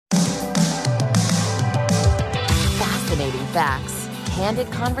facts,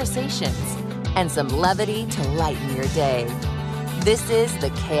 candid conversations, and some levity to lighten your day. This is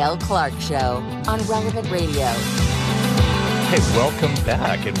The Cale Clark Show on Relevant Radio. Hey, welcome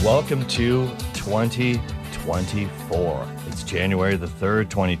back and welcome to 2024. It's January the 3rd,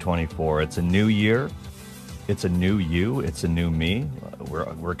 2024. It's a new year. It's a new you. It's a new me.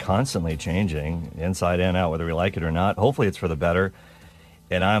 We're constantly changing inside and out, whether we like it or not. Hopefully it's for the better.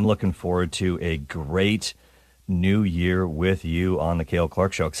 And I'm looking forward to a great new year with you on The Cale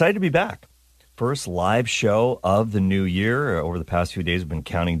Clark Show. Excited to be back. First live show of the new year. Over the past few days, we've been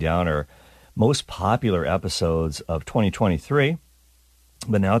counting down our most popular episodes of 2023.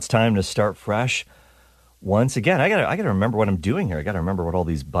 But now it's time to start fresh once again. I gotta remember what I'm doing here. I gotta remember what all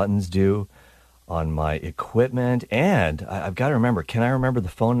these buttons do on my equipment. And I've got to remember, can I remember the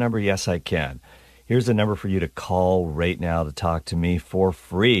phone number? Yes, I can. Here's the number for you to call right now to talk to me for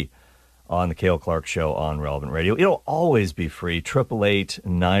free on The Cale Clark Show on Relevant Radio. It'll always be free.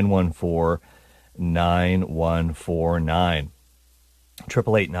 888-914-9149.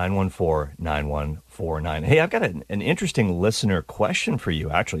 888-914-9149. Hey, I've got an interesting listener question for you,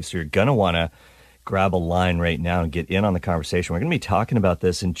 actually. So you're going to want to grab a line right now and get in on the conversation. We're going to be talking about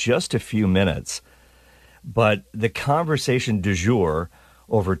this in just a few minutes. But the conversation du jour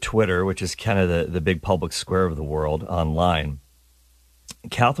over Twitter, which is kind of the big public square of the world online,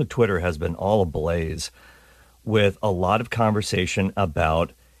 Catholic Twitter has been all ablaze with a lot of conversation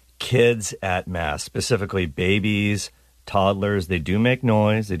about kids at Mass, specifically babies, toddlers. They do make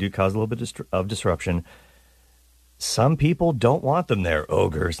noise. They do cause a little bit of disruption. Some people don't want them there,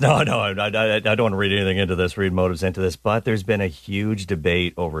 ogres. No, I don't want to read anything into this, read motives into this, but there's been a huge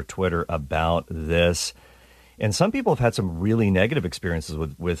debate over Twitter about this. And some people have had some really negative experiences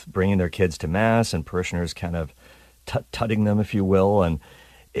with bringing their kids to Mass and parishioners kind of tutting them, if you will. And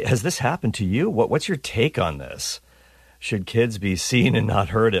has this happened to you? What's your take on this? Should kids be seen and not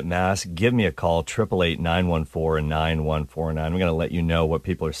heard at Mass? Give me a call, 888-914-9149. We're going to let you know what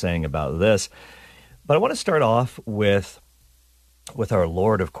people are saying about this. But I want to start off with our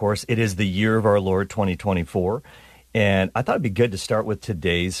Lord, of course. It is the year of our Lord, 2024. And I thought it'd be good to start with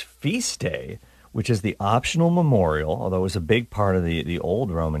today's feast day, which is the optional memorial, although it was a big part of the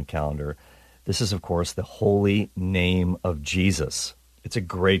old Roman calendar. This is, of course, the holy name of Jesus. It's a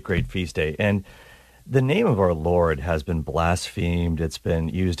great, great feast day. And the name of our Lord has been blasphemed. It's been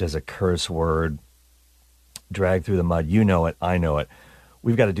used as a curse word, dragged through the mud. You know it. I know it.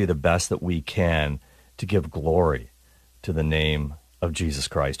 We've got to do the best that we can to give glory to the name of Jesus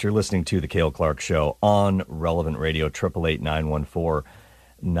Christ. You're listening to The Cale Clark Show on Relevant Radio,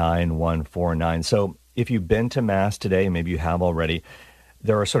 888-914-9149. So if you've been to Mass today, maybe you have already,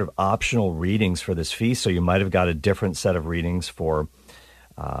 there are sort of optional readings for this feast. So you might have got a different set of readings for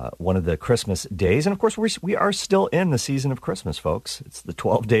one of the Christmas days. And of course, we are still in the season of Christmas, folks. It's the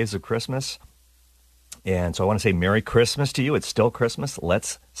 12 days of Christmas. And so I want to say Merry Christmas to you. It's still Christmas.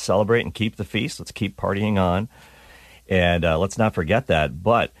 Let's celebrate and keep the feast. Let's keep partying on. And let's not forget that.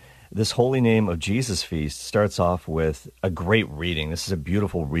 But this Holy Name of Jesus feast starts off with a great reading. This is a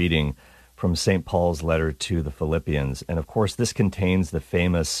beautiful reading from St. Paul's letter to the Philippians. And of course, this contains the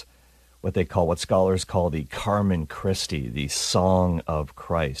famous, what scholars call the Carmen Christi, the Song of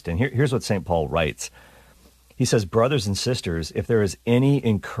Christ. And here's what St. Paul writes. He says, brothers and sisters, if there is any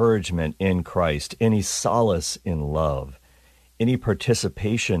encouragement in Christ, any solace in love, any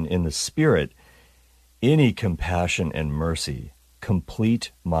participation in the Spirit, any compassion and mercy,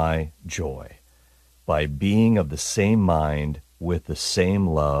 complete my joy by being of the same mind, with the same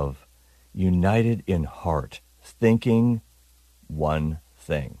love, united in heart, thinking one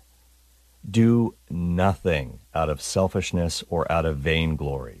thing. Do nothing out of selfishness or out of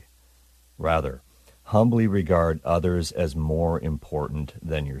vainglory. Rather, humbly regard others as more important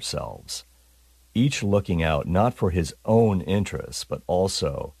than yourselves, each looking out not for his own interests, but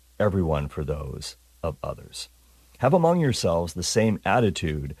also everyone for those of others. Have among yourselves the same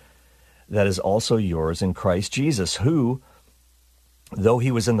attitude that is also yours in Christ Jesus, who, though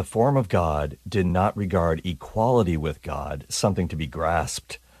he was in the form of God, did not regard equality with God something to be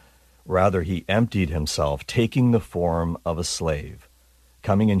grasped. Rather, he emptied himself, taking the form of a slave.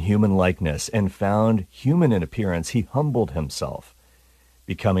 Coming in human likeness and found human in appearance, he humbled himself,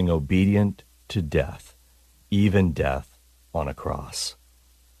 becoming obedient to death, even death on a cross.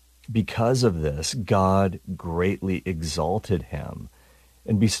 Because of this, God greatly exalted him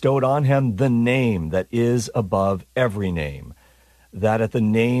and bestowed on him the name that is above every name, that at the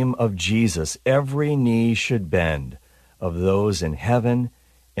name of Jesus every knee should bend, of those in heaven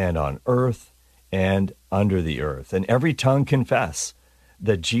and on earth and under the earth, and every tongue confess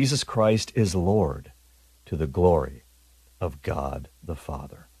that Jesus Christ is Lord, to the glory of God the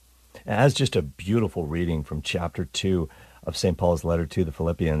Father. And that's just a beautiful reading from chapter 2 of St. Paul's letter to the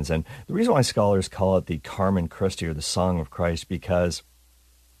Philippians. And the reason why scholars call it the Carmen Christi, or the Song of Christ, because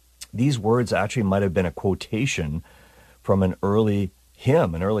these words actually might have been a quotation from an early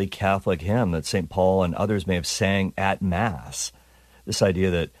hymn, an early Catholic hymn that St. Paul and others may have sang at Mass. This idea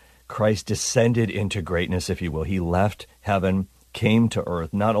that Christ descended into greatness, if you will. He left heaven, came to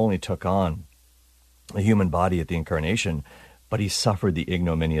earth, not only took on a human body at the incarnation, but he suffered the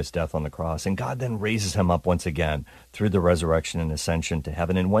ignominious death on the cross. And God then raises him up once again through the resurrection and ascension to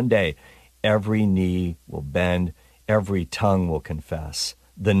heaven. And one day, every knee will bend, every tongue will confess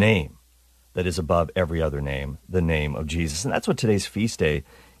the name that is above every other name, the name of Jesus. And that's what today's feast day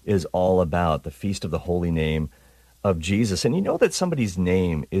is all about, the feast of the holy name of Jesus. And you know that somebody's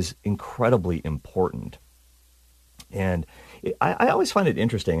name is incredibly important. And I always find it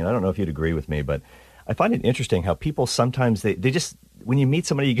interesting, and I don't know if you'd agree with me, but I find it interesting how people sometimes, they just, when you meet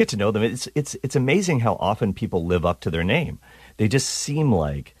somebody, you get to know them, it's amazing how often people live up to their name. They just seem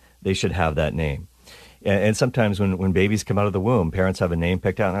like they should have that name. And sometimes when babies come out of the womb, parents have a name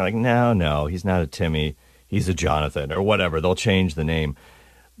picked out, and they're like, no, he's not a Timmy, he's a Jonathan, or whatever. They'll change the name.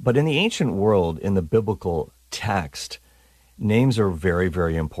 But in the ancient world, in the biblical text, names are very,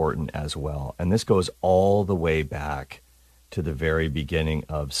 very important as well. And this goes all the way back to the very beginning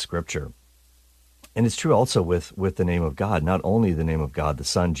of Scripture. And it's true also with the name of God, not only the name of God, the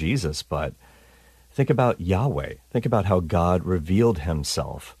Son, Jesus, but think about Yahweh. Think about how God revealed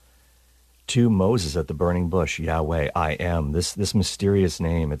himself to Moses at the burning bush. Yahweh, I am, this mysterious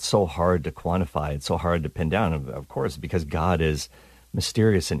name. It's so hard to quantify. It's so hard to pin down. And of course, because God is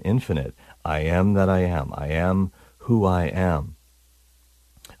mysterious and infinite. I am that I am. I am who I am.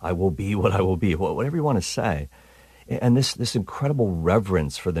 I will be what I will be. Whatever you want to say. And this incredible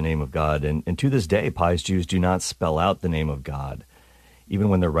reverence for the name of God. And to this day, pious Jews do not spell out the name of God. Even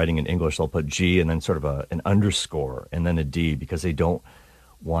when they're writing in English, they'll put G and then sort of an underscore and then a D, because they don't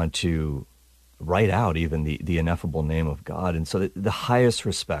want to write out even the ineffable name of God. And so the highest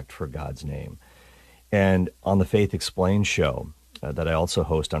respect for God's name. And on the Faith Explained show that I also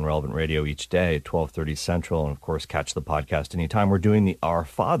host on Relevant Radio each day at 12:30 Central, and of course catch the podcast anytime, we're doing the Our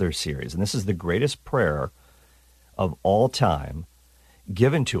Father series. And this is the greatest prayer of all time,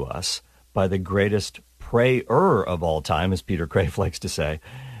 given to us by the greatest prayer of all time, as Peter Crave likes to say,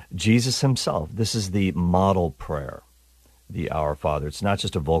 Jesus himself. This is the model prayer, the Our Father. It's not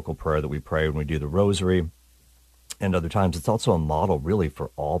just a vocal prayer that we pray when we do the rosary and other times. It's also a model really for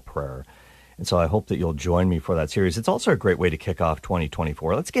all prayer. And so I hope that you'll join me for that series. It's also a great way to kick off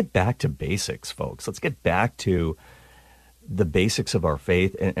 2024. Let's get back to basics, folks. Let's get back to the basics of our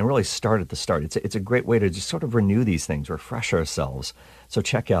faith and really start at the start. It's a great way to just sort of renew these things, refresh ourselves. So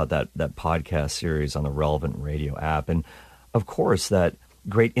check out that podcast series on the Relevant Radio app. And of course, that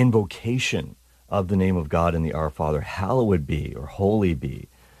great invocation of the name of God in the Our Father, hallowed be, or holy be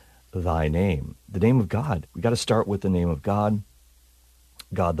thy name. The name of God. We got to start with the name of God,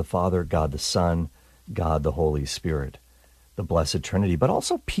 God the Father, God the Son, God the Holy Spirit, the Blessed Trinity, but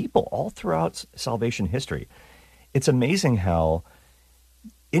also people all throughout salvation history. It's amazing how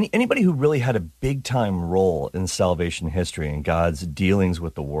anybody who really had a big-time role in salvation history and God's dealings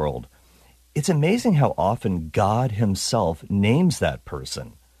with the world, it's amazing how often God himself names that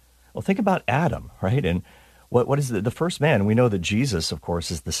person. Well, think about Adam, right? And what is the first man? We know that Jesus, of course,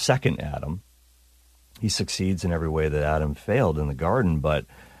 is the second Adam. He succeeds in every way that Adam failed in the garden, but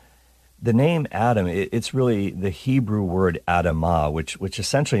the name Adam, it's really the Hebrew word Adamah, which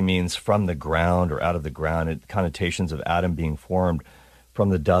essentially means from the ground or out of the ground. It connotations of Adam being formed from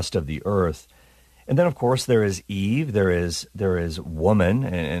the dust of the earth. And then, of course, there is Eve. There is woman,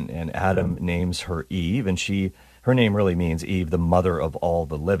 and Adam names her Eve, and her name really means Eve, the mother of all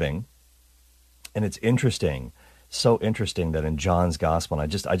the living. And it's interesting, so interesting that in John's Gospel, and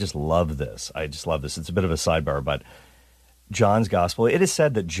I just love this. I just love this. It's a bit of a sidebar, but John's Gospel, it is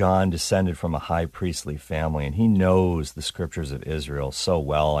said that John descended from a high priestly family, and he knows the scriptures of Israel so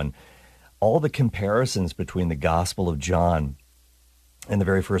well. And all the comparisons between the Gospel of John and the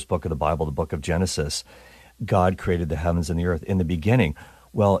very first book of the Bible, the book of Genesis, God created the heavens and the earth in the beginning.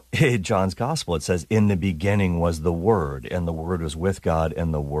 Well, in John's Gospel, it says, in the beginning was the Word, and the Word was with God,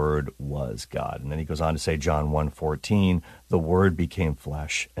 and the Word was God. And then he goes on to say, John 1:14, the Word became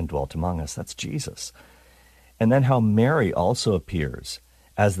flesh and dwelt among us. That's Jesus. And then how Mary also appears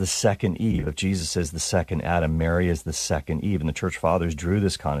as the second Eve. If Jesus is the second Adam, Mary is the second Eve. And the church fathers drew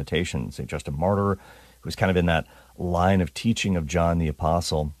this connotation. St. Justin Martyr, who was kind of in that line of teaching of John the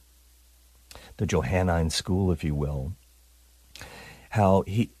Apostle, the Johannine school, if you will, how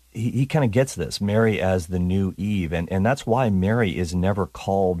he kind of gets this, Mary as the new Eve. And that's why Mary is never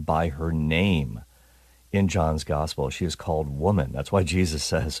called by her name in John's gospel. She is called woman. That's why Jesus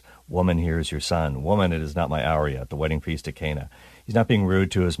says, woman, here is your son. Woman, it is not my hour yet, the wedding feast at Cana. He's not being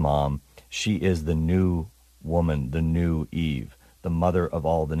rude to his mom. She is the new woman, the new Eve, the mother of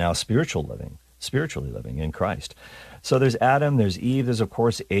all the now spiritually living in Christ. So there's Adam, there's Eve, there's, of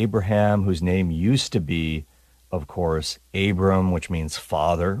course, Abraham, whose name used to be, of course, Abram, which means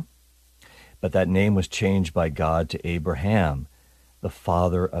father. But that name was changed by God to Abraham, the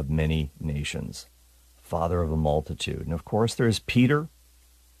father of many nations, father of a multitude. And, of course, there's Peter,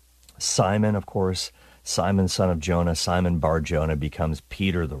 Simon, of course, Simon, son of Jonah, Simon Bar-Jonah becomes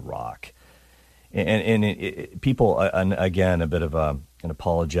Peter the Rock. And people, again, a bit of an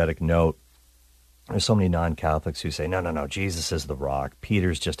apologetic note. There's so many non-Catholics who say, no, Jesus is the rock.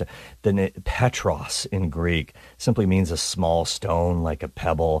 Peter's just Petros in Greek simply means a small stone like a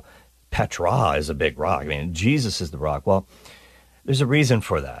pebble. Petra is a big rock. I mean, Jesus is the rock. Well, there's a reason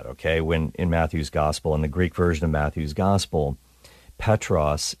for that, okay? When in Matthew's gospel, in the Greek version of Matthew's gospel,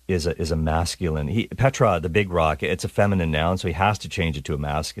 Petros is a masculine. Petra, the big rock, it's a feminine noun, so he has to change it to a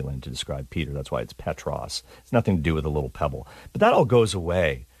masculine to describe Peter. That's why it's Petros. It's nothing to do with a little pebble. But that all goes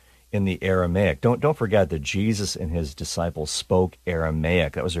away in the Aramaic. Don't forget that Jesus and his disciples spoke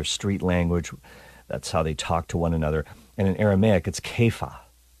Aramaic. That was their street language. That's how they talked to one another. And in Aramaic, it's Kepha,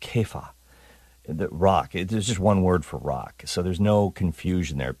 the rock. There's just one word for rock. So there's no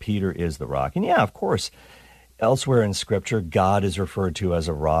confusion there. Peter is the rock. And yeah, of course, elsewhere in Scripture, God is referred to as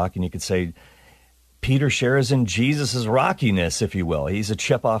a rock. And you could say Peter shares in Jesus' rockiness, if you will. He's a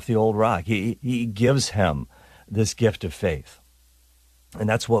chip off the old rock. He gives him this gift of faith. And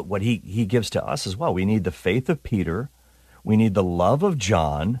that's what he gives to us as well. We need the faith of Peter. We need the love of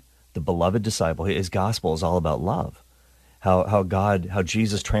John, the beloved disciple. His gospel is all about love. How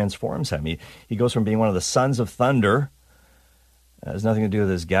Jesus transforms him. He goes from being one of the sons of thunder. It has nothing to do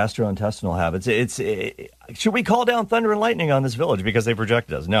with his gastrointestinal habits. Should we call down thunder and lightning on this village because they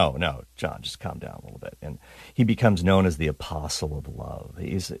projected us? No, John, just calm down a little bit. And he becomes known as the apostle of love.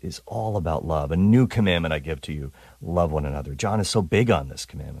 He's all about love. A new commandment I give to you, love one another. John is so big on this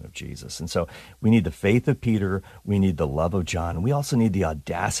commandment of Jesus. And so we need the faith of Peter. We need the love of John. And we also need the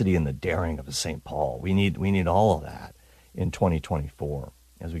audacity and the daring of St. Paul. We need all of that in 2024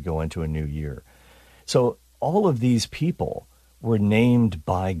 as we go into a new year. So all of these people were named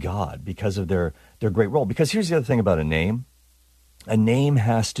by God because of their great role. Because here's the other thing about a name. A name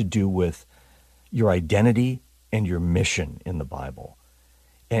has to do with your identity and your mission in the Bible.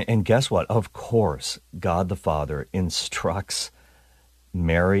 And guess what? Of course, God the Father instructs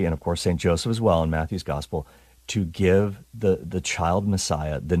Mary and, of course, St. Joseph as well in Matthew's Gospel to give the child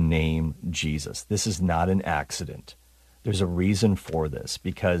Messiah the name Jesus. This is not an accident. There's a reason for this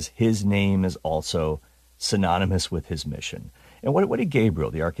because his name is also synonymous with his mission. And what did Gabriel,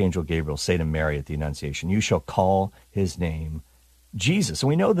 the Archangel Gabriel, say to Mary at the Annunciation? You shall call his name Jesus. And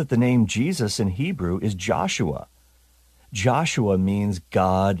we know that the name Jesus in Hebrew is Joshua. Joshua means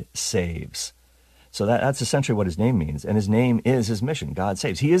God saves. So that's essentially what his name means. And his name is his mission, God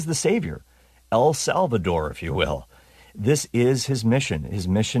saves. He is the Savior, El Salvador, if you will. This is his mission. His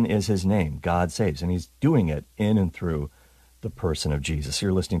mission is his name, God saves. And he's doing it in and through the person of Jesus.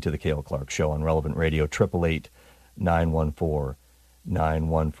 You're listening to the Cale Clark Show on Relevant Radio,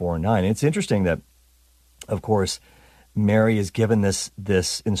 888-914-9149. It's interesting that, of course, Mary is given this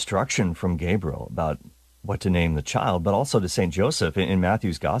instruction from Gabriel about what to name the child, but also to St. Joseph in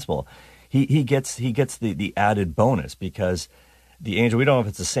Matthew's Gospel. He gets the added bonus because the angel, we don't know if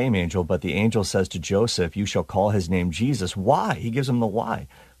it's the same angel, but the angel says to Joseph, you shall call his name Jesus. Why? He gives him the why.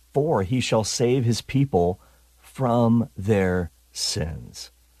 For he shall save his people from their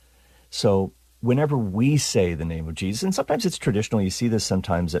sins. So whenever we say the name of Jesus, and sometimes it's traditional, you see this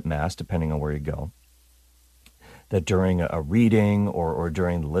sometimes at Mass, depending on where you go, that during a reading or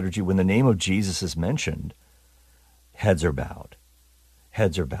during the liturgy, when the name of Jesus is mentioned, heads are bowed.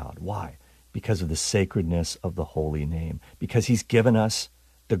 Heads are bowed. Why? Because of the sacredness of the holy name. Because he's given us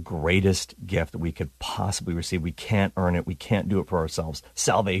the greatest gift that we could possibly receive. We can't earn it. We can't do it for ourselves.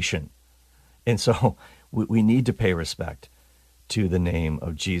 Salvation. And so we need to pay respect to the name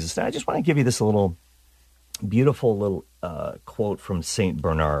of Jesus. And I just want to give you this beautiful little quote from St.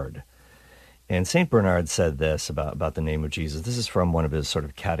 Bernard. And St. Bernard said this about the name of Jesus. This is from one of his sort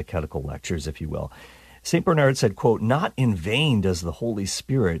of catechetical lectures, if you will. St. Bernard said, quote, not in vain does the Holy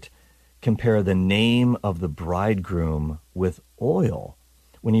Spirit compare the name of the bridegroom with oil.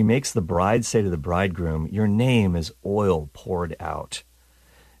 When he makes the bride say to the bridegroom, your name is oil poured out.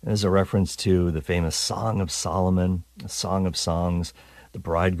 There's a reference to the famous Song of Solomon, a Song of Songs, the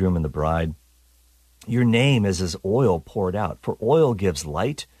bridegroom and the bride. Your name is as oil poured out, for oil gives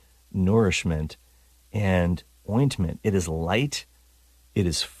light, nourishment, and ointment. It is light, it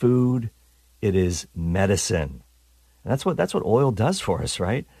is food, it is medicine. And that's what oil does for us,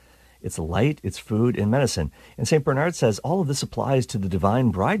 right? It's light, it's food, and medicine. And St. Bernard says all of this applies to the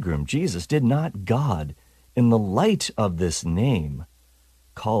divine bridegroom, Jesus. Did not God, in the light of this name,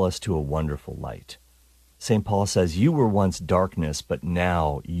 call us to a wonderful light? St. Paul says, you were once darkness, but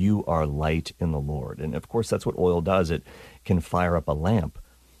now you are light in the Lord. And of course, that's what oil does. It can fire up a lamp.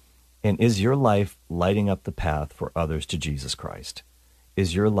 And is your life lighting up the path for others to Jesus Christ?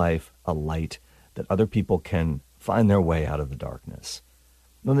 Is your life a light that other people can find their way out of the darkness?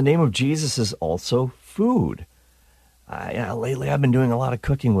 Now, the name of Jesus is also food. Lately, I've been doing a lot of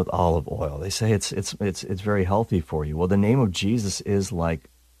cooking with olive oil. They say it's very healthy for you. Well, the name of Jesus is like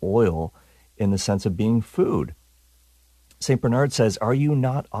oil in the sense of being food. St. Bernard says, are you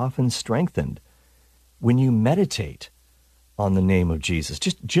not often strengthened when you meditate on the name of Jesus?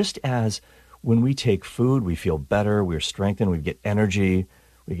 Just as when we take food, we feel better, we're strengthened, we get energy,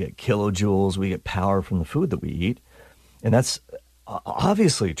 we get kilojoules, we get power from the food that we eat. And that's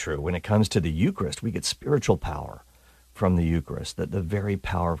obviously true when it comes to the Eucharist. We get spiritual power from the Eucharist, that the very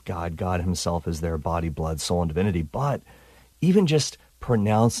power of God himself is there, body, blood, soul, and divinity. But even just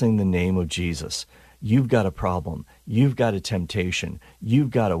pronouncing the name of Jesus, you've got a problem, you've got a temptation, you've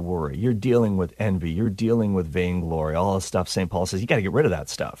got a worry, you're dealing with envy, you're dealing with vainglory, all the stuff St. Paul says, you got to get rid of that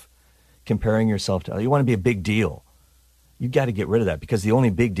stuff. Comparing yourself to, you want to be a big deal. You got to get rid of that, because the only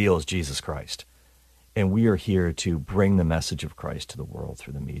big deal is Jesus Christ. And we are here to bring the message of Christ to the world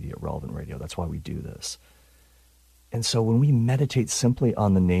through the media, Relevant Radio. That's why we do this. And so when we meditate simply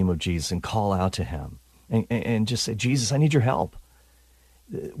on the name of Jesus and call out to him and just say, Jesus, I need your help,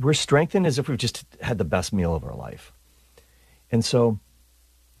 we're strengthened as if we've just had the best meal of our life. And so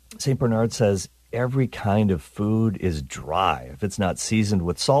St. Bernard says every kind of food is dry if it's not seasoned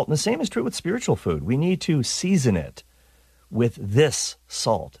with salt. And the same is true with spiritual food. We need to season it with this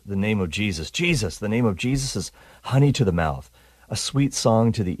salt, the name of Jesus. Jesus, the name of Jesus is honey to the mouth, a sweet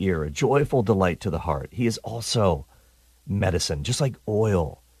song to the ear, a joyful delight to the heart. He is also medicine, just like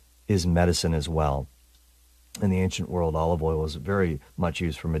oil is medicine as well. In the ancient world, olive oil was very much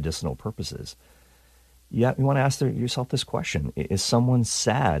used for medicinal purposes. Yet you want to ask yourself this question: is someone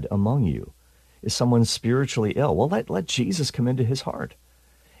sad among you? Is someone spiritually ill? Well, let Jesus come into his heart.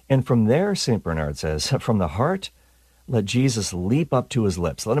 And from there, St. Bernard says, from the heart, let Jesus leap up to his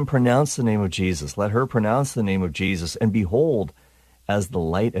lips. Let him pronounce the name of Jesus. Let her pronounce the name of Jesus. And behold, as the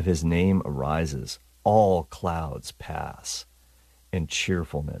light of his name arises, all clouds pass and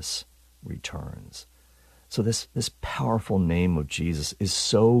cheerfulness returns. So this powerful name of Jesus is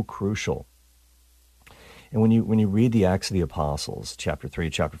so crucial. And when you read the Acts of the Apostles, chapter 3,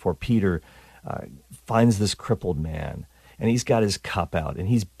 chapter 4, Peter finds this crippled man, and he's got his cup out, and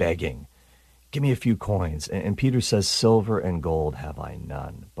he's begging, give me a few coins. And Peter says, silver and gold have I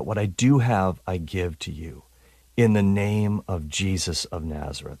none, but what I do have I give to you. In the name of Jesus of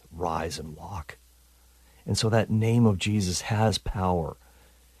Nazareth, rise and walk. And so that name of Jesus has power,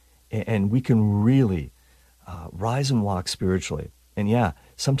 and we can really rise and walk spiritually. And yeah,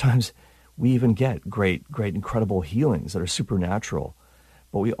 sometimes we even get great, incredible healings that are supernatural.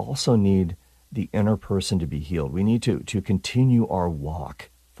 But we also need the inner person to be healed. We need to continue our walk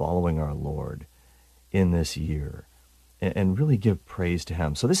following our Lord in this year and really give praise to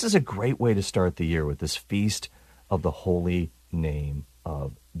him. So this is a great way to start the year, with this feast of the holy name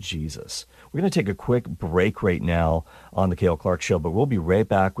of Jesus. We're going to take a quick break right now on the Cale Clark Show, but we'll be right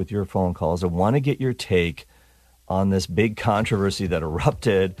back with your phone calls. I want to get your take on this big controversy that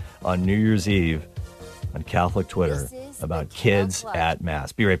erupted on New Year's Eve on Catholic Twitter about kids at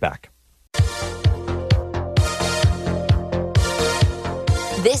Mass. Be right back.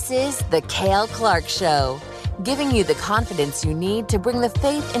 This is the Cale Clark Show, giving you the confidence you need to bring the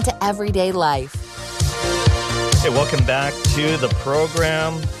faith into everyday life. Hey, welcome back to the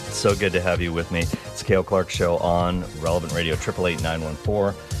program. It's so good to have you with me. It's the Cale Clark Show on Relevant Radio.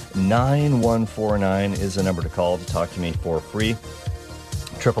 888-914-9149 is the number to call to talk to me for free.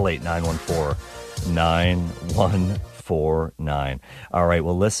 888-914-9149. All right,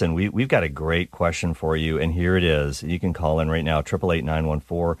 well, listen, we've got a great question for you, and here it is. You can call in right now,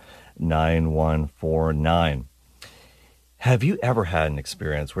 888-914-9149. Have you ever had an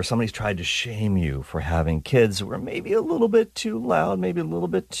experience where somebody's tried to shame you for having kids who are maybe a little bit too loud, maybe a little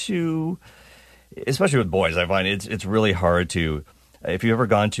bit too, especially with boys, I find it's really hard to, if you've ever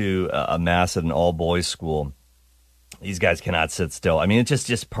gone to a Mass at an all-boys school, these guys cannot sit still. I mean, it's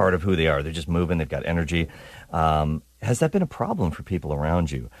just part of who they are. They're just moving. They've got energy. has that been a problem for people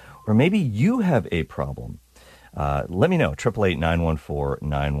around you? Or maybe you have a problem. Let me know,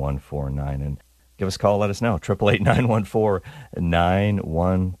 888-914-9149. And give us a call, let us know,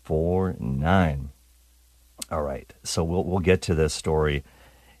 888-914-9149. All right, so we'll get to this story,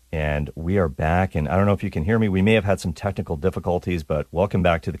 and we are back. And I don't know if you can hear me. We may have had some technical difficulties, but welcome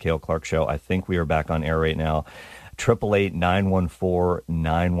back to the Cale Clark Show. I think we are back on air right now.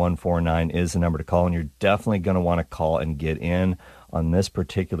 888-914-9149 is the number to call, and you're definitely going to want to call and get in on this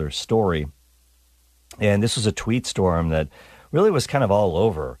particular story. And this was a tweet storm that really was kind of all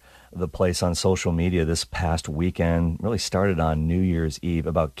over the place on social media this past weekend. Really started on New Year's Eve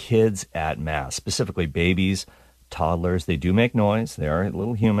about kids at Mass, specifically babies, toddlers. They do make noise. They are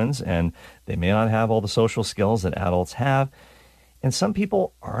little humans, and they may not have all the social skills that adults have. And some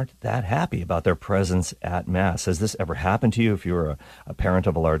people aren't that happy about their presence at Mass. Has this ever happened to you? If you were a parent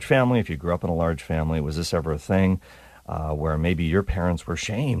of a large family, if you grew up in a large family, was this ever a thing where maybe your parents were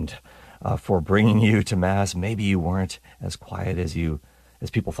shamed for bringing you to Mass? Maybe you weren't as quiet as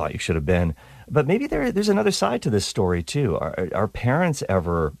people thought you should have been. But maybe there's another side to this story, too. Are parents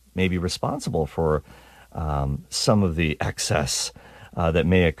ever maybe responsible for some of the excess that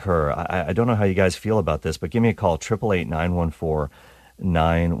may occur? I don't know how you guys feel about this, but give me a call,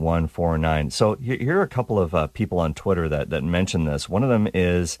 888-914-9149. So here are a couple of people on Twitter that mentioned this. One of them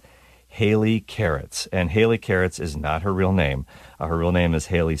is Haley Carrots, and Haley Carrots is not her real name. Her real name is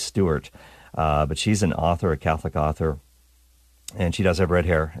Haley Stewart, but she's an author, a Catholic author, and she does have red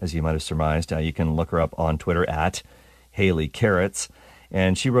hair, as you might have surmised. You can look her up on Twitter at Haley Carrots.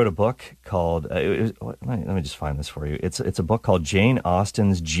 And she wrote a book called, let me just find this for you. It's a book called Jane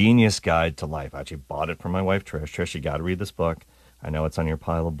Austen's Genius Guide to Life. I actually bought it from my wife, Trish. Trish, you got to read this book. I know it's on your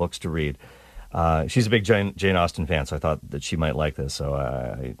pile of books to read. She's a big Jane Austen fan, so I thought that she might like this. So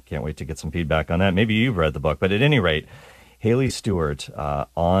I can't wait to get some feedback on that. Maybe you've read the book. But at any rate, Haley Stewart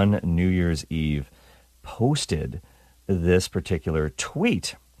on New Year's Eve posted this particular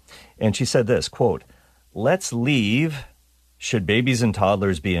tweet. And she said this, quote, "Let's leave... Should babies and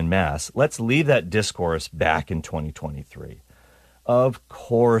toddlers be in Mass? Let's leave that discourse back in 2023. Of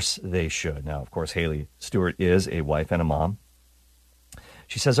course they should." Now, of course, Haley Stewart is a wife and a mom.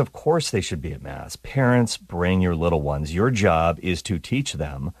 She says, of course they should be at Mass. Parents, bring your little ones. Your job is to teach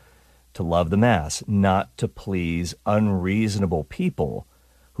them to love the Mass, not to please unreasonable people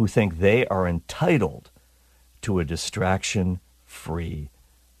who think they are entitled to a distraction-free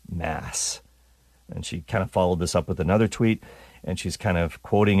Mass. And she kind of followed this up with another tweet, and she's kind of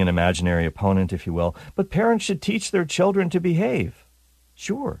quoting an imaginary opponent, if you will. But parents should teach their children to behave.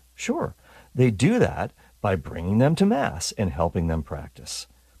 Sure. They do that by bringing them to Mass and helping them practice.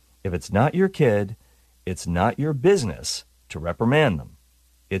 If it's not your kid, it's not your business to reprimand them.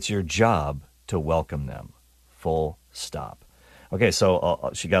 It's your job to welcome them. Full stop. Okay, so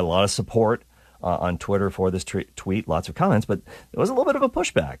she got a lot of support on Twitter for this tweet, lots of comments, but there was a little bit of a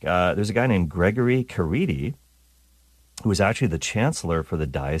pushback. There's a guy named Gregory Caridi, who is actually the chancellor for the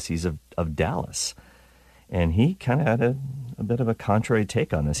Diocese of Dallas. And he kind of had a bit of a contrary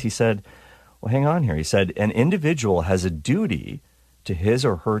take on this. He said, well, hang on here. He said, an individual has a duty to his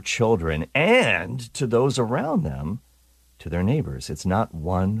or her children and to those around them, to their neighbors. It's not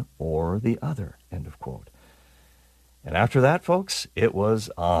one or the other, end of quote. And after that, folks, it was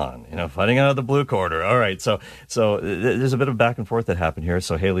on, fighting out of the blue corner. All right, so there's a bit of back and forth that happened here.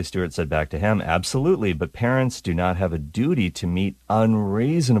 So Haley Stewart said back to him, absolutely, but parents do not have a duty to meet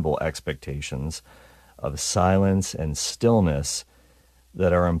unreasonable expectations of silence and stillness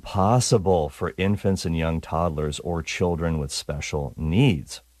that are impossible for infants and young toddlers or children with special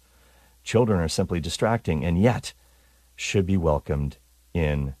needs. Children are simply distracting and yet should be welcomed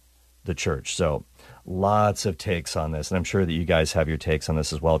in the church. So lots of takes on this, and I'm sure that you guys have your takes on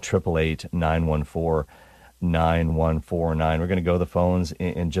this as well. 888-914-9149. We're going to go to the phones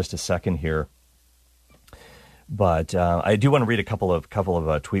in just a second here. But I do want to read a couple of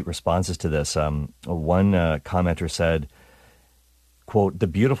tweet responses to this. One commenter said, quote, "The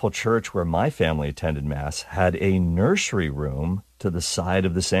beautiful church where my family attended Mass had a nursery room to the side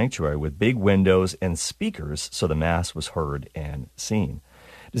of the sanctuary with big windows and speakers so the Mass was heard and seen."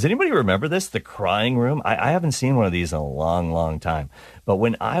 Does anybody remember this? The crying room? I haven't seen one of these in a long, long time. But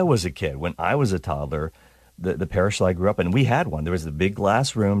when I was a kid, when I was a toddler, the parish that I grew up in, we had one. There was a big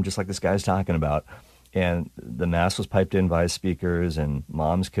glass room, just like this guy's talking about. And the Mass was piped in via speakers, and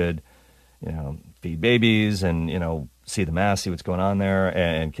moms could, feed babies and, see the Mass, see what's going on there.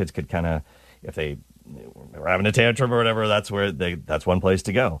 And kids could kind of, if they were having a tantrum or whatever, that's one place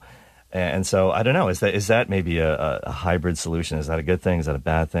to go. And so I don't know. Is that maybe a hybrid solution? Is that a good thing? Is that a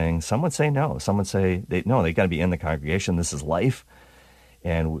bad thing? Some would say no. Some would say no. They got to be in the congregation. This is life,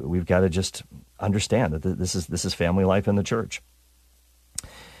 and we've got to just understand that this is family life in the church.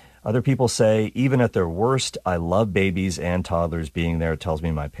 Other people say, even at their worst, I love babies and toddlers. Being there tells me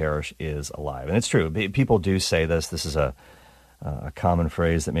my parish is alive. And it's true. People do say this. This is a common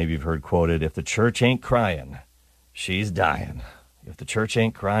phrase that maybe you've heard quoted. If the church ain't crying, she's dying. If the church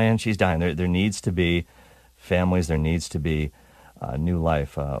ain't crying, she's dying. There needs to be families. There needs to be new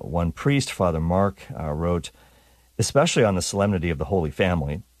life. One priest, Father Mark, wrote, especially on the solemnity of the Holy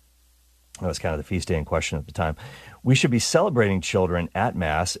Family, that was kind of the feast day in question at the time, we should be celebrating children at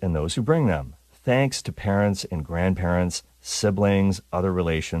Mass and those who bring them. Thanks to parents and grandparents, siblings, other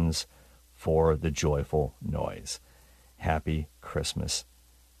relations for the joyful noise. Happy Christmas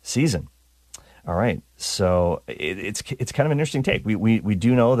season. All right, so it's kind of an interesting take. We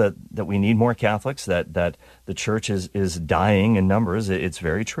do know that we need more Catholics, that the church is dying in numbers. It's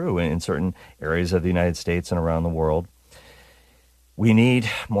very true in certain areas of the United States and around the world. We need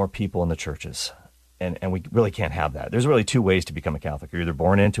more people in the churches, and we really can't have that. There's really two ways to become a Catholic. You're either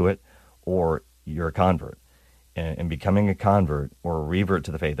born into it or you're a convert. And becoming a convert or a revert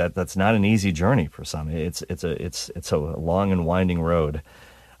to the faith, that's not an easy journey for some. It's a long and winding road,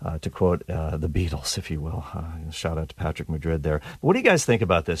 to quote the Beatles, if you will. Shout out to Patrick Madrid there. But what do you guys think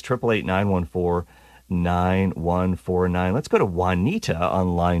about this? 888-914-9149. Let's go to Juanita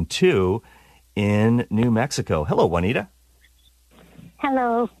on line 2 in New Mexico. Hello, Juanita.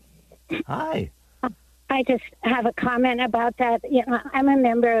 Hello. Hi. I just have a comment about that. You know, I'm a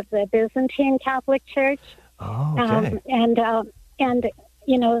member of the Byzantine Catholic Church. Oh, okay. And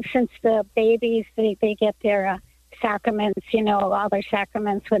you know, since the babies, they get their sacraments, you know, all their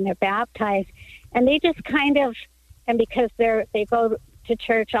sacraments when they're baptized, and they just kind of, and because they go to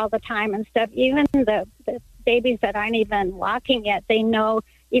church all the time and stuff, even the babies that aren't even walking yet, they know,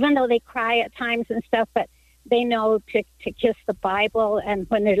 even though they cry at times and stuff, but they know to kiss the Bible. And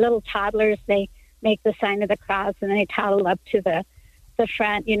when they're little toddlers, they make the sign of the cross and they toddle up to the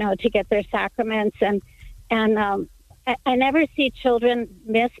front, you know, to get their sacraments. And I never see children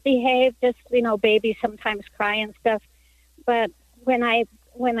misbehave, just, you know, babies sometimes cry and stuff. But when I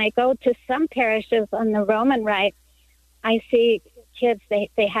go to some parishes on the Roman Rite, I see kids, they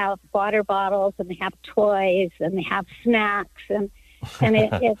have water bottles and they have toys and they have snacks, and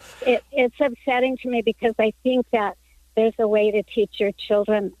it's upsetting to me, because I think that there's a way to teach your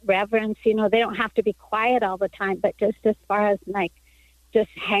children reverence. You know, they don't have to be quiet all the time, but just as far as like just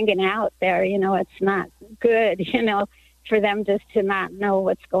hanging out there, you know, it's not good, you know, for them just to not know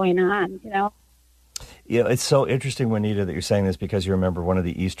what's going on, you know. You know, it's so interesting, Juanita, that you're saying this, because you remember one of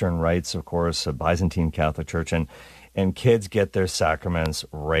the Eastern rites, of course, a Byzantine Catholic Church, and kids get their sacraments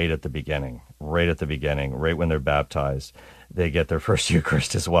right at the beginning, right when they're baptized. They get their first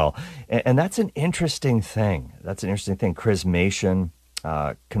Eucharist as well. And that's an interesting thing. Chrismation,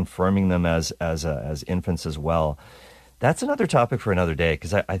 confirming them as infants as well. That's another topic for another day,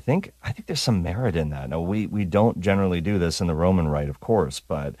 because I think there's some merit in that. Now, we don't generally do this in the Roman Rite, of course,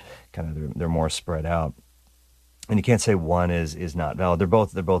 but kind of they're more spread out. And you can't say one is not valid. They're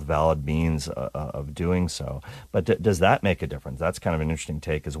both valid means of doing so. But does that make a difference? That's kind of an interesting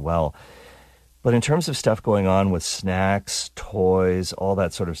take as well. But in terms of stuff going on with snacks, toys, all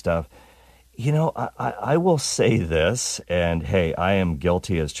that sort of stuff, you know, I will say this, and hey, I am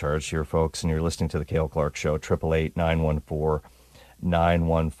guilty as charged here, folks, and you're listening to the Cale Clark Show,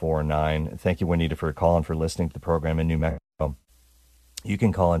 888-914-9149. Thank you, Juanita, for calling, for listening to the program in New Mexico. You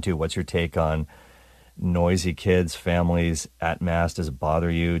can call in too. What's your take on noisy kids, families at Mass? Does it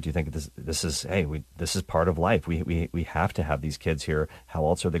bother you? Do you think this is part of life? We have to have these kids here. How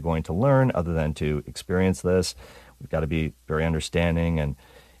else are they going to learn other than to experience this? We've got to be very understanding and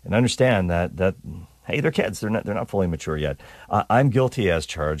understand that hey, they're kids. They're not fully mature yet. I'm guilty as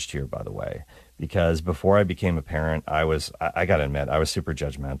charged here, by the way, because before I became a parent, I got to admit, I was super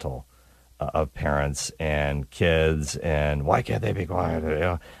judgmental of parents and kids, and why can't they be quiet? You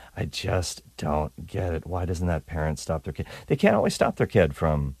know, I just don't get it. Why doesn't that parent stop their kid? They can't always stop their kid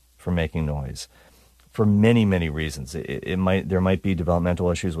from making noise for many, many reasons. There might be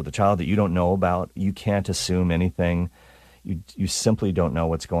developmental issues with the child that you don't know about. You can't assume anything. You simply don't know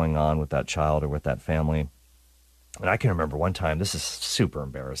what's going on with that child or with that family. And I can remember one time, this is super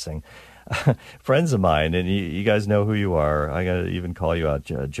embarrassing. Friends of mine, and you guys know who you are. I got to even call you out,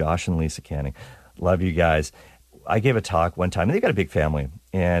 Josh and Lisa Canning. Love you guys. I gave a talk one time, and they got a big family.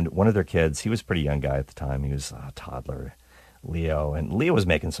 And one of their kids, he was a pretty young guy at the time. He was a toddler, Leo. And Leo was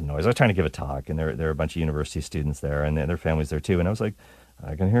making some noise. I was trying to give a talk, and there are a bunch of university students there, and their families there too. And I was like,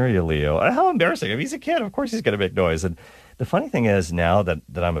 I can hear you, Leo. How embarrassing. I mean, he's a kid. Of course he's going to make noise. And the funny thing is now that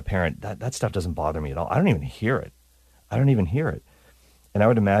I'm a parent, that stuff doesn't bother me at all. I don't even hear it. And I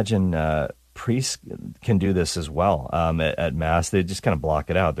would imagine priests can do this as well. At Mass, they just kind of block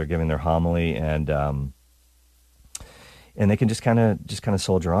it out. They're giving their homily and they can just kind of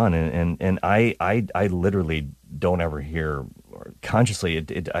soldier on. And I literally don't ever hear, or consciously,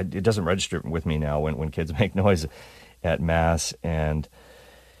 it doesn't register with me now when kids make noise at Mass. And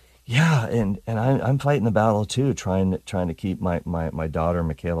yeah, and I'm fighting the battle too, trying to keep my daughter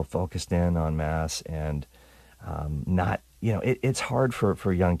Michaela focused in on Mass and not. It's hard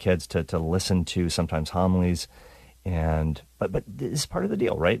for young kids to listen to sometimes homilies, but it's part of the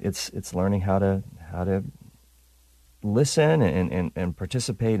deal, right? It's learning how to listen and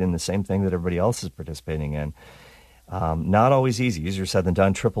participate in the same thing that everybody else is participating in. Not always easy. Easier said than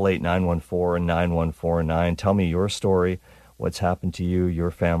done. 888-914-9149. Tell me your story. What's happened to you,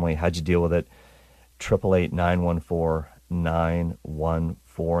 your family? How'd you deal with it?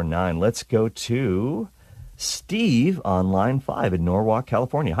 888-914-9149. Let's go to Steve on line 5 in Norwalk,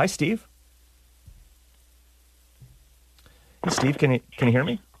 California. Hi, Steve. Hey, Steve, can you hear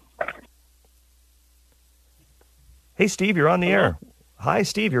me? Hey, Steve, you're on the air. Hi,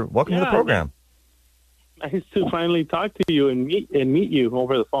 Steve. Welcome to the program. Nice to finally talk to you and meet you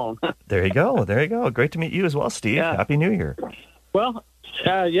over the phone. There you go. Great to meet you as well, Steve. Yeah. Happy New Year. Well,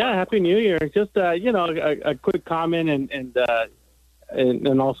 Happy New Year. Just a quick comment and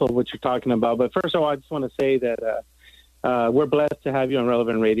also what you're talking about. But first of all, I just want to say that we're blessed to have you on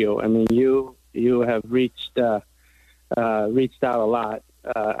Relevant Radio. I mean, you have reached out a lot.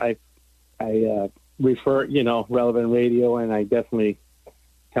 I refer, Relevant Radio, and I definitely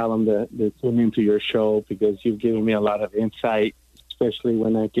tell them to tune into your show because you've given me a lot of insight, especially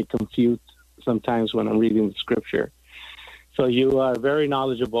when I get confused sometimes when I'm reading the scripture. So you are very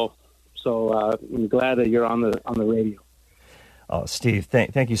knowledgeable. So I'm glad that you're on the radio. Oh, Steve,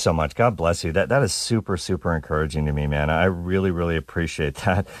 thank you so much. God bless you. That is super, super encouraging to me, man. I really, really appreciate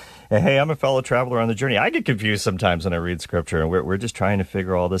that. And hey, I'm a fellow traveler on the journey. I get confused sometimes when I read scripture, and we're just trying to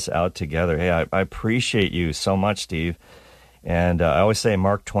figure all this out together. Hey, I appreciate you so much, Steve. And I always say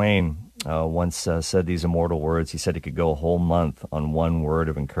Mark Twain once said these immortal words. He said he could go a whole month on one word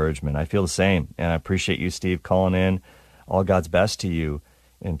of encouragement. I feel the same, and I appreciate you, Steve, calling in. All God's best to you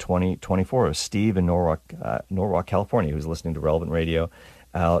in 2024. Steve in Norwalk, California, who's listening to Relevant Radio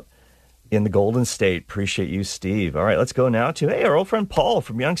out in the Golden State. Appreciate you, Steve. All right, let's go now to, our old friend Paul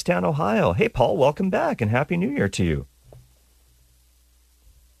from Youngstown, Ohio. Hey, Paul, welcome back, and Happy New Year to you.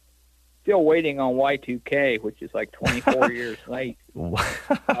 Still waiting on Y2K, which is like 24 years late.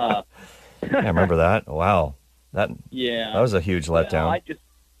 I remember that. Wow. That was a huge letdown.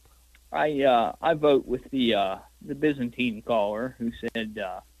 I vote with the Byzantine caller who said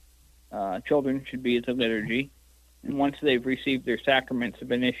children should be at the liturgy, and once they've received their sacraments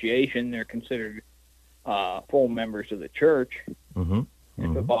of initiation, they're considered full members of the church. Mm-hmm.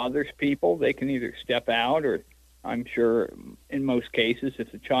 If it bothers people, they can either step out, or I'm sure in most cases,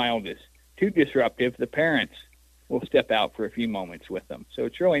 if the child is too disruptive, the parents will step out for a few moments with them. So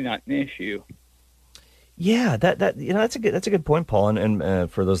it's really not an issue. Yeah, that's a good point, Paul.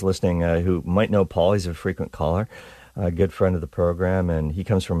 And for those listening who might know Paul, he's a frequent caller, a good friend of the program, and he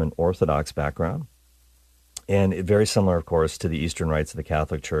comes from an Orthodox background. And very similar, of course, to the Eastern rites of the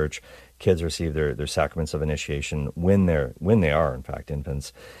Catholic Church. Kids receive their sacraments of initiation when they are, in fact,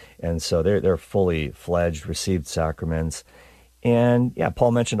 infants. And so they're fully fledged, received sacraments. And yeah, Paul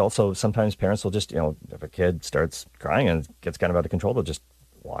mentioned also sometimes parents will just, if a kid starts crying and gets kind of out of control, they'll just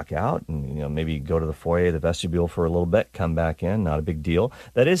walk out and, maybe go to the foyer, the vestibule for a little bit, come back in, not a big deal.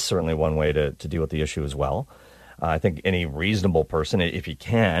 That is certainly one way to deal with the issue as well. I think any reasonable person, if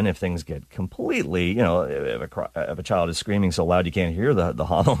if things get completely, if a child is screaming so loud you can't hear the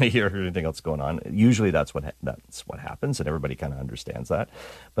homily or anything else going on, usually that's what happens, and everybody kind of understands that.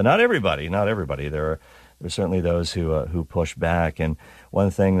 But not everybody. There's certainly those who push back. And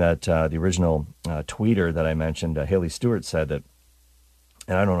one thing that the original tweeter that I mentioned, Haley Stewart, said that,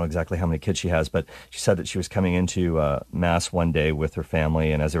 and I don't know exactly how many kids she has, but she said that she was coming into Mass one day with her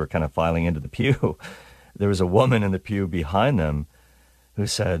family, and as they were kind of filing into the pew, there was a woman in the pew behind them who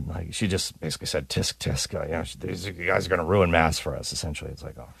said, she just basically said, tisk, tisk, these guys are going to ruin Mass for us, essentially. It's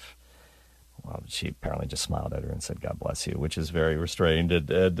like, oh, well, she apparently just smiled at her and said, God bless you, which is very restrained.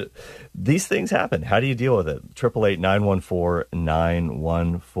 And these things happen. How do you deal with it?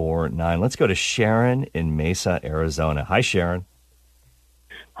 888-914-9149. Let's go to Sharon in Mesa, Arizona. Hi, Sharon.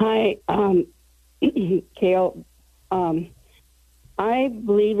 Hi, Cale. I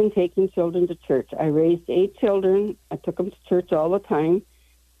believe in taking children to church. I raised 8 children. I took them to church all the time.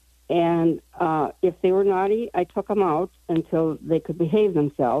 And if they were naughty, I took them out until they could behave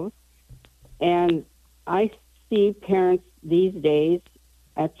themselves. And I see parents these days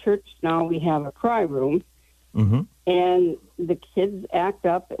at church now, we have a cry room, Mm-hmm. and the kids act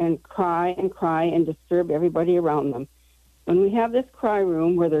up and cry and disturb everybody around them. When we have this cry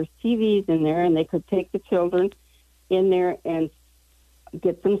room where there's TVs in there and they could take the children in there and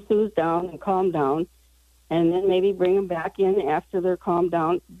get them soothed down and calmed down, and then maybe bring them back in after they're calmed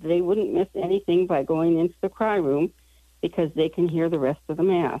down, they wouldn't miss anything by going into the cry room because they can hear the rest of the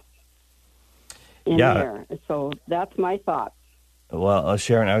Mass in there. So that's my thought. Well,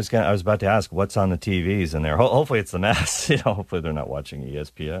 Sharon, I was about to ask what's on the TVs in there. Hopefully, it's the Mass. Hopefully, they're not watching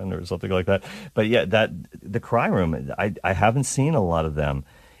ESPN or something like that. But yeah, the cry room. I haven't seen a lot of them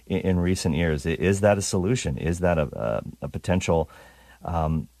in recent years. Is that a solution? Is that a potential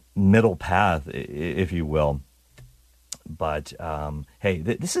middle path, if you will? But hey,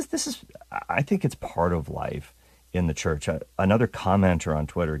 this is. I think it's part of life in the church. Another commenter on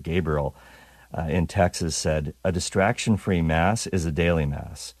Twitter, Gabriel, in Texas, said, a distraction-free Mass is a daily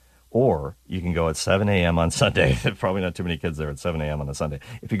Mass. Or you can go at 7 a.m. on Sunday. Probably not too many kids there at 7 a.m. on a Sunday.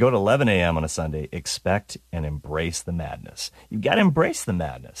 If you go at 11 a.m. on a Sunday, expect and embrace the madness. You've got to embrace the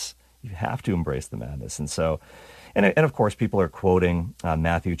madness. You have to embrace the madness. And so, and of course, people are quoting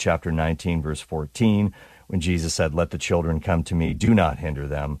Matthew chapter 19, verse 14, when Jesus said, let the children come to me, do not hinder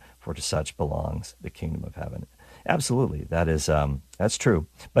them, for to such belongs the kingdom of heaven. Absolutely, that's true.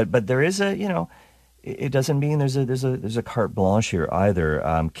 But there is it doesn't mean there's a carte blanche here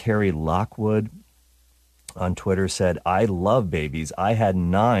either. Carrie Lockwood on Twitter said, I love babies. I had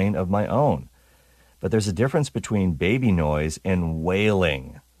 9 of my own. But there's a difference between baby noise and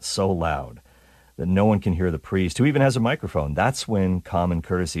wailing so loud that no one can hear the priest, who even has a microphone. That's when common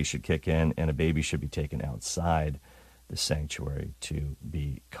courtesy should kick in, and a baby should be taken outside the sanctuary to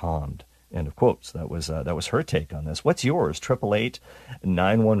be calmed. End of quotes. That was her take on this. What's yours?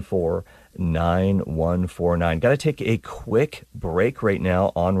 888-914-9149. Got to take a quick break right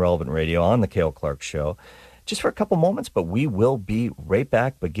now on Relevant Radio on the Cale Clark Show, just for a couple moments. But we will be right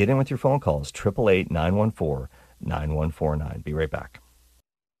back. But get in with your phone calls. 888-914-9149. Be right back.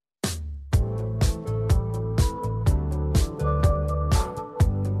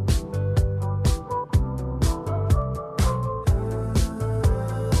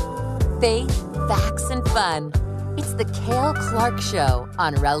 Faith, facts, and fun. It's the Cale Clark Show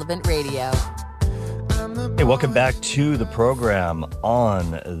on Relevant Radio. Hey, welcome back to the program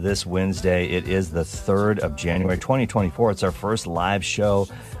on this Wednesday. It is the 3rd of January, 2024. It's our first live show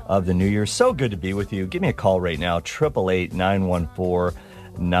of the new year. So good to be with you. Give me a call right now,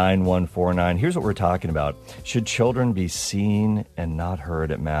 888-914-9149. Here's what we're talking about. Should children be seen and not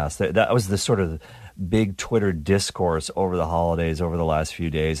heard at Mass? That was the sort of big Twitter discourse over the holidays, over the last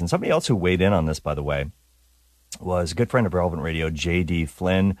few days. And somebody else who weighed in on this, by the way, was a good friend of Relevant Radio, J.D.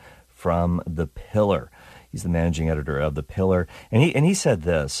 Flynn from The Pillar. He's the managing editor of The Pillar. And he said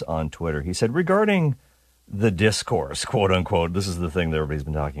this on Twitter. He said, regarding the discourse, quote unquote, this is the thing that everybody's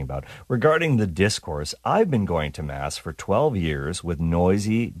been talking about. Regarding the discourse, I've been going to Mass for 12 years with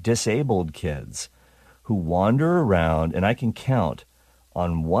noisy, disabled kids who wander around, and I can count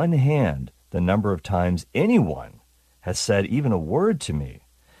on one hand the number of times anyone has said even a word to me.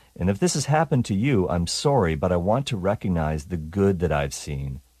 And if this has happened to you, I'm sorry, but I want to recognize the good that I've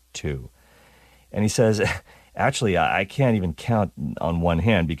seen too. And he says, actually, I can't even count on one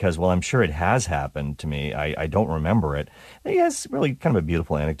hand because, well, I'm sure it has happened to me. I don't remember it. And he has really kind of a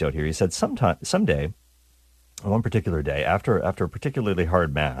beautiful anecdote here. He said someday, one particular day, after a particularly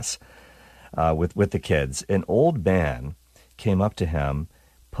hard Mass with the kids, an old man came up to him,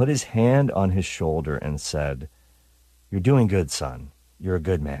 put his hand on his shoulder and said, "You're doing good, son. You're a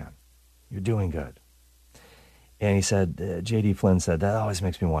good man. You're doing good." And he said, J.D. Flynn said, that always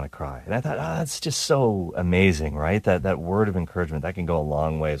makes me want to cry. And I thought, that's just so amazing, right? That word of encouragement, that can go a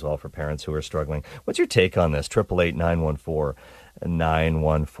long way as well for parents who are struggling. What's your take on this?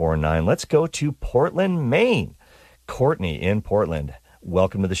 888-914-9149. Let's go to Portland, Maine. Courtney in Portland,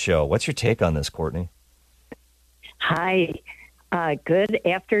 welcome to the show. What's your take on this, Courtney? Hi. Good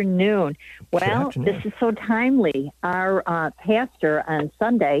afternoon. Well, this is so timely. Our pastor on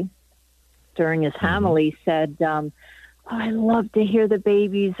Sunday, during his homily, said, I love to hear the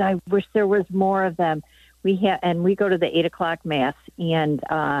babies. I wish there was more of them. We go to the 8 o'clock Mass and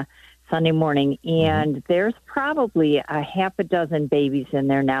Sunday morning, and there's probably a half a dozen babies in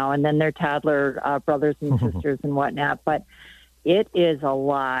there now, and then their toddler brothers and sisters and whatnot. But it is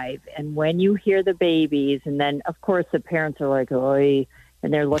alive. And when you hear the babies, and then, of course, the parents are like, "Oy,"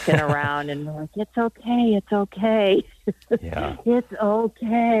 and they're looking around and they're like, it's okay. It's okay. Yeah. It's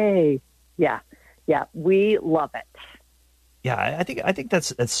okay. Yeah. Yeah. We love it. Yeah, I think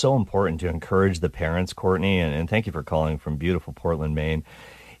that's so important to encourage the parents, Courtney, and thank you for calling from beautiful Portland, Maine.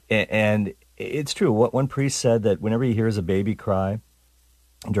 And it's true. What one priest said, that whenever he hears a baby cry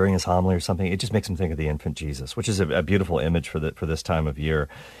during his homily or something, it just makes him think of the infant Jesus, which is a beautiful image for this time of year.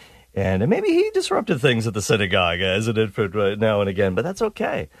 And maybe he disrupted things at the synagogue as an infant right now and again, but that's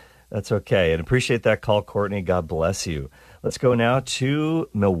okay. That's okay. And appreciate that call, Courtney. God bless you. Let's go now to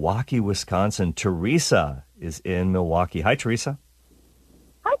Milwaukee, Wisconsin. Teresa is in Milwaukee. Hi, Teresa.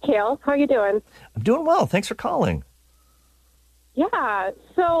 Hi, Cale. How are you doing? I'm doing well. Thanks for calling. Yeah.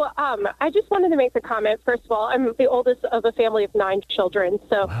 So I just wanted to make the comment. First of all, I'm the oldest of a family of 9 children,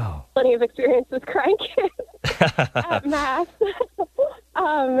 so plenty of experience with crying kids at Mass.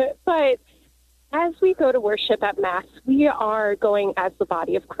 But as we go to worship at Mass, we are going as the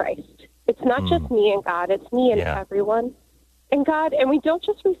body of Christ. It's not just me and God. It's me and everyone. And God, and we don't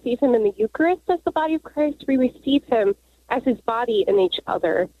just receive him in the Eucharist as the body of Christ. We receive him as his body in each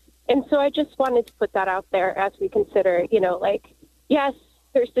other. And so I just wanted to put that out there as we consider, yes,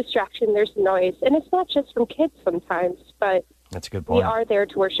 there's distraction, there's noise. And it's not just from kids sometimes, but that's a good point. We are there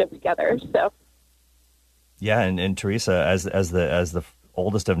to worship together. So, yeah, and Teresa, as the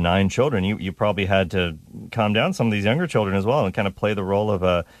oldest of 9 children, you probably had to calm down some of these younger children as well and kind of play the role of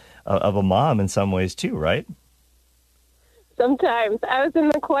a mom in some ways too, right? Sometimes. I was in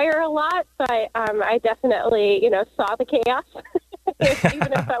the choir a lot, but I definitely, saw the chaos,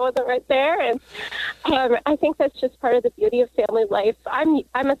 even if I wasn't right there. And I think that's just part of the beauty of family life. I'm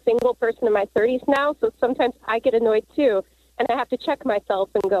a single person in my 30s now, so sometimes I get annoyed too, and I have to check myself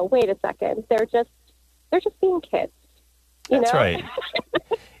and go, wait a second, they're just being kids. That's right.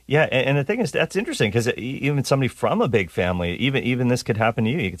 Yeah, and the thing is, that's interesting because even somebody from a big family, even this could happen to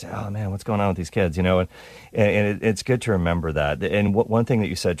you. You could say, "Oh man, what's going on with these kids?" And it's good to remember that. And one thing that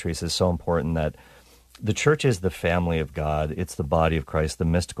you said, Teresa, is so important, that the church is the family of God. It's the body of Christ, the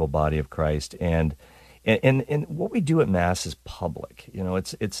mystical body of Christ, and what we do at Mass is public.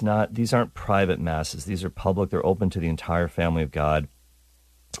 It's not; these aren't private masses. These are public. They're open to the entire family of God.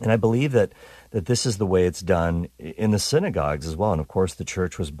 And I believe that this is the way it's done in the synagogues as well. And of course, the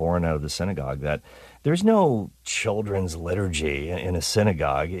church was born out of the synagogue, that there's no children's liturgy in a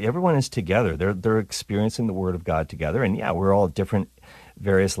synagogue. Everyone is together. They're experiencing the Word of God together. And yeah, we're all at different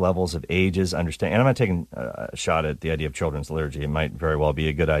various levels of ages, understand. And I'm not taking a shot at the idea of children's liturgy. It might very well be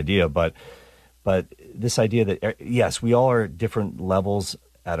a good idea. But this idea that, yes, we all are at different levels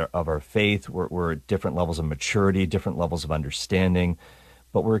of our faith. We're at different levels of maturity, different levels of understanding.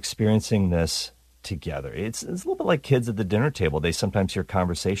 But we're experiencing this together. It's a little bit like kids at the dinner table. They sometimes hear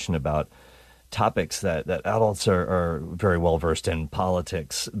conversation about topics that adults are very well versed in,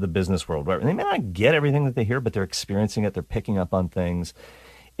 politics, the business world. And they may not get everything that they hear, but they're experiencing it. They're picking up on things.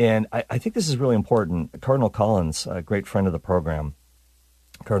 And I think this is really important. Cardinal Collins, a great friend of the program,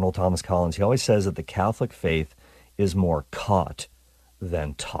 Cardinal Thomas Collins, he always says that the Catholic faith is more caught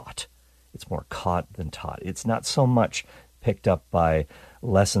than taught. It's more caught than taught. It's not so much picked up by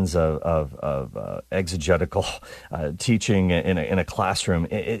lessons of exegetical teaching in a classroom.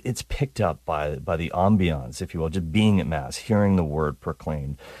 It's picked up by the ambiance, if you will, just being at Mass, hearing the word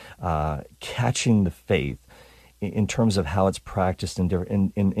proclaimed, catching the faith in terms of how it's practiced in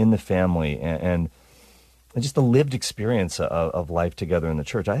the family, and just the lived experience of life together in the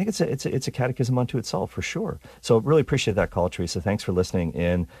church. I think it's a catechism unto itself, for sure. So really appreciate that call, Teresa. Thanks for listening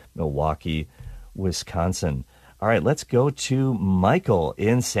in Milwaukee, Wisconsin. All right, let's go to Michael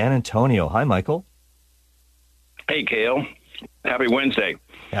in San Antonio. Hi, Michael. Hey, Cale. Happy Wednesday.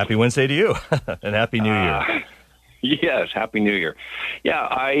 Happy Wednesday to you, and Happy New Year. Yes, Happy New Year. Yeah,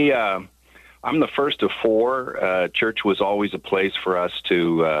 I'm the first of 4. Church was always a place for us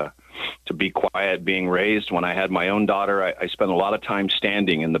to be quiet, being raised. When I had my own daughter, I spent a lot of time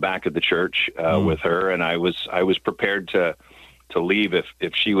standing in the back of the church with her, and I was prepared to leave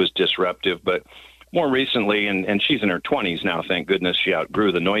if she was disruptive, but more recently, and she's in her 20s now, thank goodness she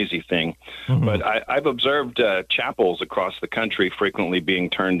outgrew the noisy thing. Mm-hmm. But I've observed chapels across the country frequently being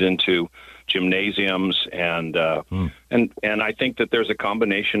turned into gymnasiums, and I think that there's a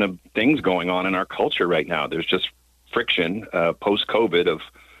combination of things going on in our culture right now. There's just friction post-COVID of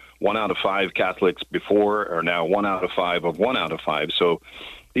 1 out of 5 Catholics before are now 1 out of 5 of 1 out of 5. So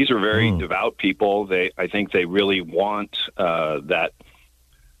these are very devout people. I think they really want that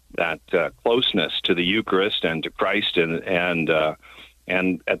closeness to the Eucharist and to Christ, and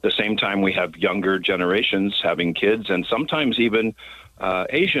at the same time we have younger generations having kids, and sometimes even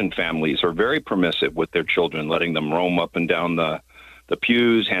Asian families are very permissive with their children, letting them roam up and down the the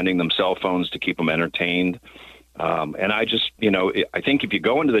pews, handing them cell phones to keep them entertained. And I just, I think if you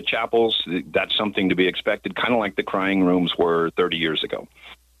go into the chapels, that's something to be expected, kind of like the crying rooms were 30 years ago.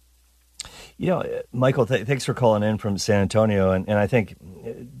 Michael, thanks for calling in from San Antonio. And I think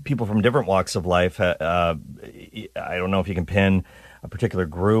people from different walks of life, I don't know if you can pin a particular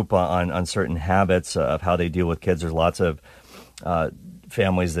group on certain habits of how they deal with kids. There's lots of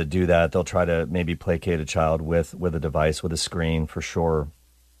families that do that. They'll try to maybe placate a child with a device, with a screen, for sure.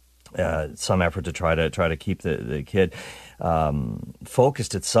 Some effort to try to keep the kid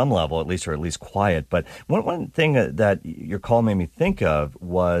focused at some level, at least quiet. But one thing that your call made me think of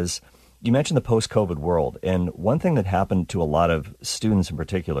was, you mentioned the post-COVID world, and one thing that happened to a lot of students in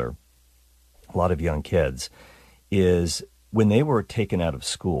particular, a lot of young kids, is when they were taken out of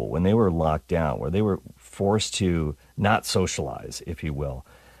school, when they were locked down, where they were forced to not socialize, if you will,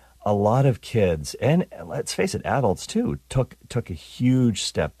 a lot of kids, and let's face it, adults too, took a huge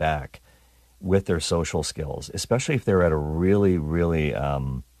step back with their social skills, especially if they're at a really, really a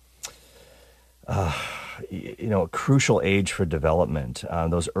crucial age for development.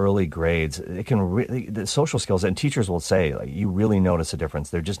 Those early grades, it can really, the social skills, and teachers will say, like, you really notice a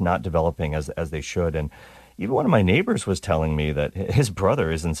difference. They're just not developing as they should. And even one of my neighbors was telling me that his brother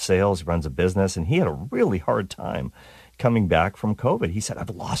is in sales, runs a business, and he had a really hard time coming back from COVID. He said,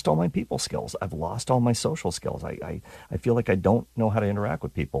 I've lost all my people skills. I've lost all my social skills. I feel like I don't know how to interact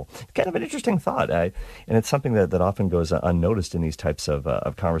with people. Kind of an interesting thought. And it's something that often goes unnoticed in these types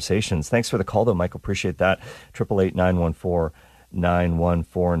of conversations. Thanks for the call, though, Michael. Appreciate that.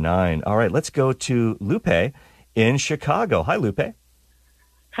 888-914-9149. All right, let's go to Lupe in Chicago. Hi, Lupe.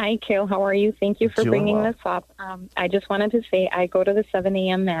 Hi, Cale. How are you? Thank you for bringing this up. I just wanted to say I go to the 7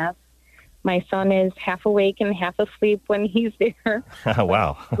 a.m. Mass. My son is half awake and half asleep when he's there.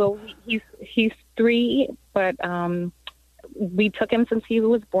 Wow. So he's 3, but we took him since he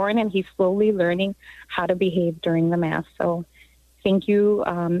was born, and he's slowly learning how to behave during the Mass. So thank you.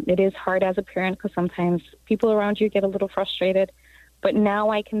 It is hard as a parent because sometimes people around you get a little frustrated, but now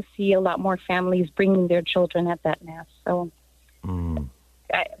I can see a lot more families bringing their children at that Mass. So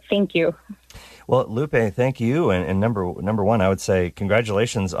thank you. Well, Lupe, thank you. And number one, I would say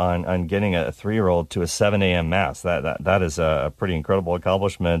congratulations on getting a 3-year-old to a 7 a.m. Mass. That is a pretty incredible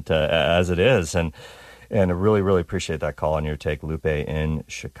accomplishment as it is. And I really, really appreciate that call on your take, Lupe in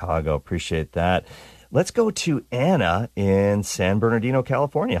Chicago. Appreciate that. Let's go to Anna in San Bernardino,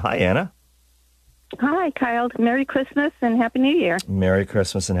 California. Hi, Anna. Hi, Kyle. Merry Christmas and Happy New Year. Merry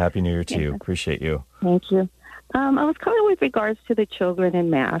Christmas and Happy New Year to you. Appreciate you. Thank you. I was calling with regards to the children in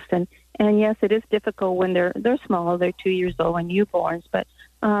Mass, and yes, it is difficult when they're small, they're 2 years old and newborns. But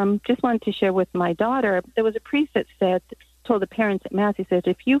just wanted to share with my daughter, there was a priest that told the parents at Mass, he said,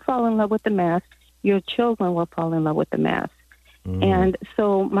 if you fall in love with the Mass, your children will fall in love with the Mass. And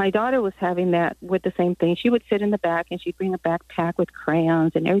so my daughter was having that with the same thing. She would sit in the back and she'd bring a backpack with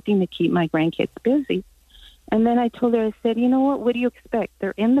crayons and everything to keep my grandkids busy. And then I told her, I said, you know what do you expect?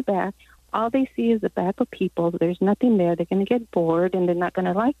 They're in the back. All they see is the back of people. There's nothing there. They're going to get bored, and they're not going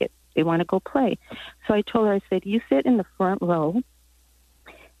to like it. They want to go play. So I told her, I said, you sit in the front row,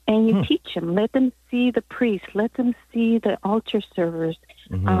 and you teach them. Let them see the priest. Let them see the altar servers,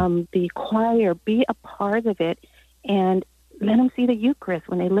 the choir. Be a part of it, and let them see the Eucharist.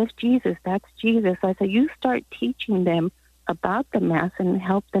 When they lift Jesus, that's Jesus. So I said, you start teaching them about the Mass and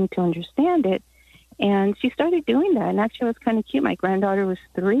help them to understand it. And she started doing that, and actually it was kind of cute. My granddaughter was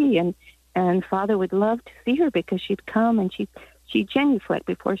 3, and Father would love to see her because she'd come and she'd genuflect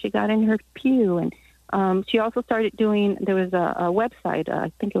before she got in her pew. And she also started doing, there was a website,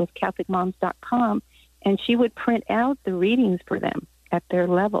 I think it was CatholicMoms.com, and she would print out the readings for them at their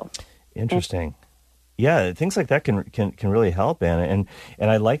level. Interesting. Yeah, things like that can really help, Anna. And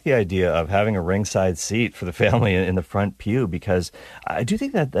I like the idea of having a ringside seat for the family in the front pew, because I do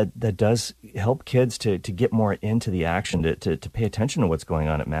think that does help kids to get more into the action, to pay attention to what's going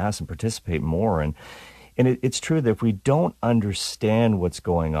on at Mass and participate more. And it's true that if we don't understand what's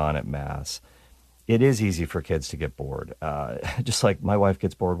going on at Mass, it is easy for kids to get bored. Just like my wife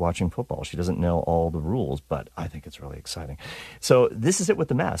gets bored watching football. She doesn't know all the rules, but I think it's really exciting. So this is it with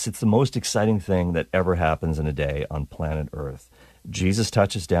the Mass. It's the most exciting thing that ever happens in a day on planet Earth. Jesus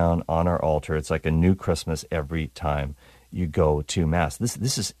touches down on our altar. It's like a new Christmas every time you go to Mass.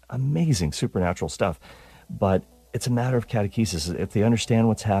 This is amazing supernatural stuff, but it's a matter of catechesis. If they understand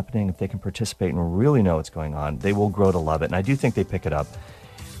what's happening, if they can participate and really know what's going on, they will grow to love it. And I do think they pick it up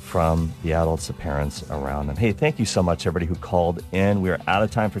from the adults, the parents around them. Hey, thank you so much, everybody who called in. We are out of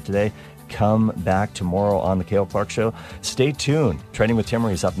time for today. Come back tomorrow on the Cale Clark Show. Stay tuned. Training with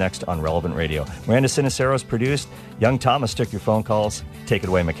Timmery is up next on Relevant Radio. Miranda Siniceros produced. Young Thomas took your phone calls. Take it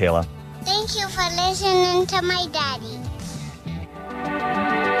away, Michaela. Thank you for listening to my daddy.